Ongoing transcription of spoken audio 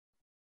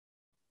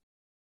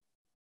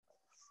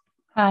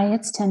Hi,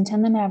 it's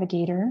 1010 the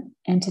Navigator,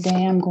 and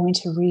today I'm going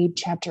to read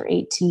Chapter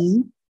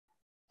 18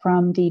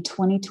 from the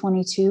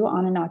 2022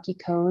 Anunnaki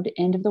Code,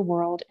 End of the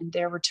World and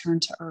Their Return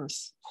to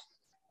Earth.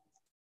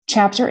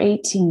 Chapter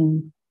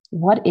 18,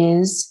 what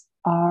is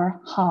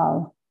our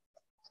Hal?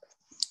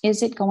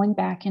 Is it going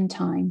back in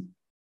time?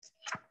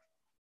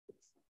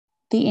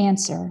 The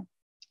answer,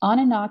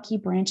 Anunnaki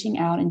branching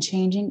out and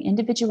changing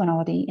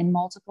individuality in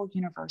multiple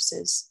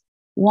universes.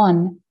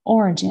 1.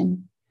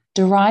 Origin,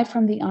 derived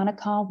from the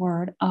Anunnaki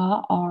word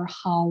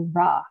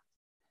A-R-Hal-Ra.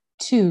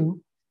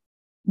 2.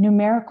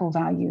 Numerical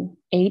value,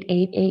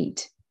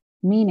 888,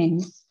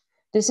 meaning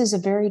this is a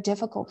very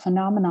difficult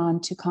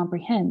phenomenon to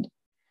comprehend.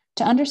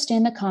 To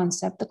understand the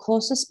concept, the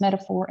closest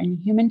metaphor in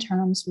human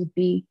terms would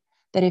be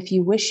that if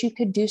you wish you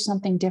could do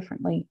something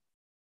differently,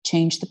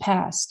 change the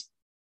past,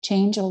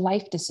 change a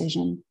life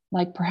decision,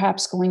 like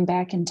perhaps going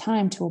back in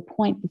time to a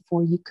point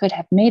before you could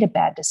have made a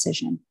bad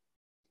decision.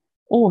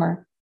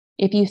 Or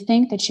if you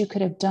think that you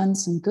could have done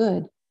some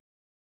good,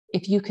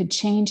 if you could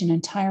change an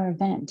entire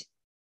event.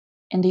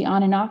 In the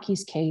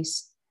Anunnaki's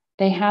case,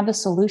 they have the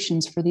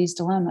solutions for these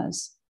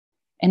dilemmas.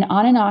 An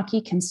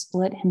Anunnaki can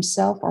split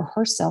himself or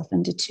herself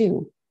into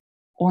two,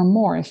 or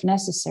more if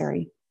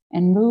necessary,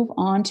 and move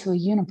on to a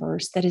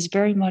universe that is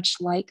very much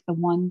like the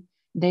one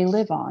they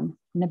live on,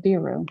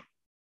 Nibiru.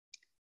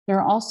 There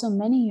are also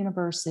many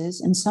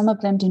universes, and some of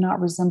them do not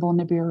resemble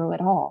Nibiru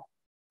at all.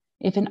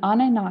 If an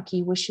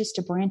Anunnaki wishes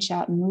to branch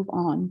out and move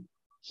on,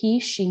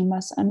 she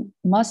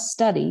must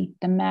study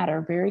the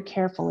matter very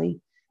carefully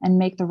and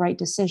make the right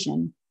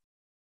decision.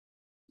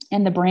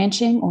 And the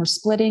branching or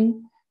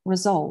splitting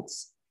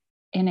results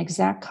in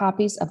exact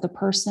copies of the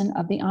person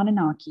of the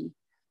Anunnaki,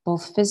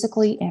 both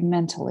physically and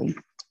mentally.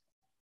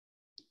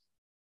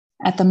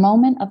 At the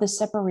moment of the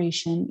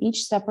separation,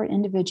 each separate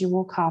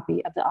individual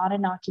copy of the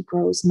Anunnaki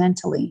grows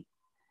mentally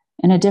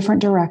in a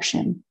different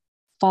direction,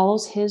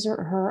 follows his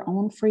or her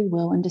own free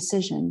will and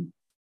decision,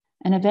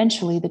 and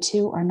eventually the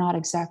two are not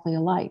exactly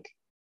alike.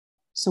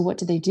 So what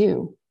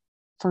do?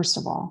 First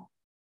of all,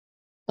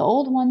 the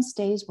old one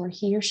stays where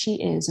he or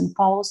she is and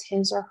follows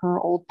his or her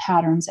old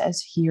patterns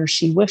as he or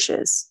she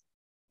wishes.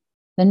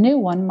 The new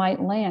one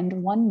might land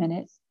 1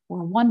 minute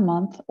or 1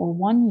 month or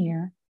 1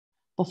 year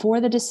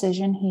before the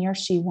decision he or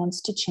she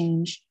wants to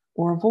change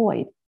or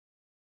avoid.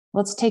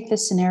 Let's take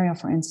this scenario,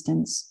 for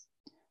instance.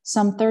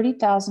 Some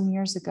 30,000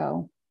 years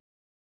ago,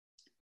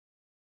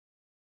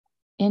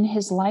 in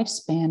his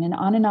lifespan, an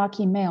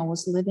Anunnaki male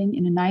was living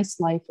in a nice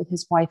life with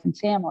his wife and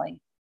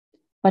family,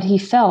 but he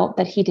felt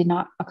that he did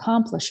not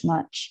accomplish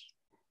much,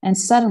 and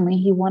suddenly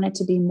he wanted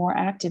to be more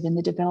active in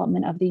the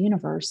development of the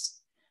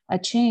universe, a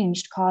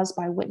change caused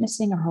by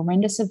witnessing a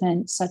horrendous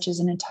event such as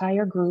an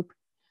entire group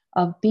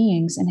of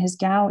beings in his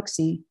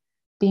galaxy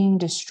being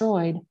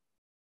destroyed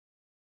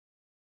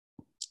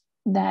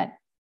that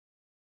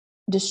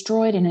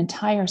destroyed an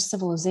entire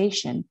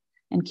civilization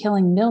and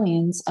killing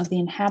millions of the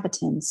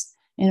inhabitants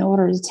in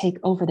order to take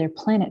over their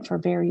planet for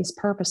various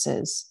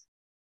purposes.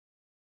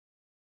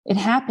 It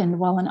happened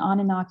while an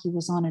Anunnaki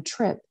was on a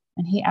trip,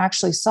 and he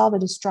actually saw the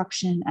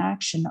destruction and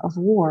action of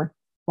war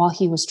while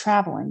he was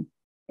traveling.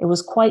 It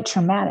was quite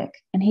traumatic,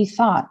 and he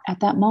thought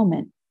at that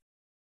moment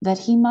that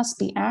he must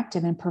be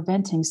active in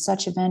preventing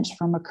such events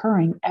from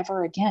occurring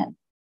ever again.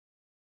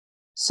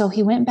 So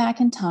he went back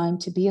in time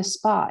to be a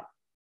spot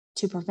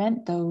to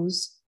prevent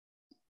those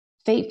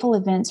fateful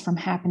events from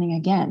happening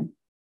again.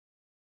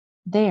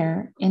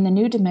 There, in the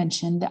new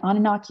dimension, the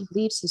Anunnaki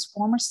leaves his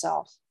former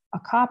self, a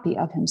copy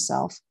of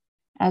himself,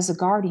 as a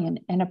guardian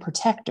and a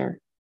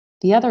protector.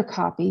 The other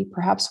copy,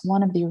 perhaps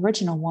one of the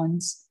original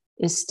ones,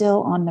 is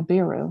still on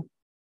Nibiru.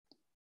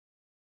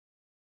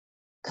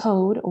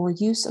 Code or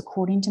use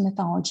according to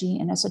mythology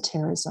and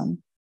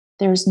esotericism.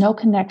 There is no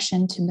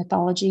connection to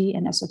mythology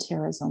and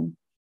esotericism.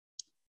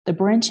 The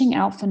branching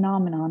out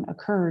phenomenon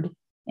occurred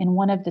in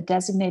one of the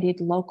designated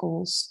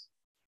locales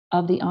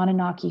of the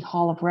Anunnaki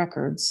Hall of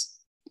Records,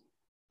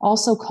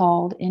 also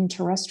called in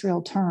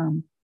terrestrial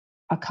term,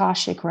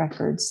 Akashic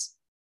Records.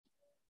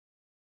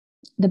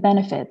 The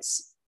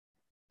benefits,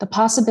 the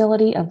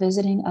possibility of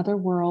visiting other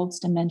worlds,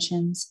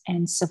 dimensions,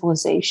 and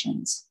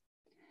civilizations.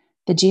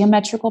 The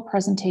geometrical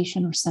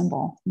presentation or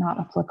symbol, not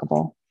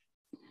applicable.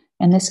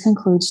 And this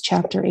concludes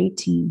chapter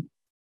 18.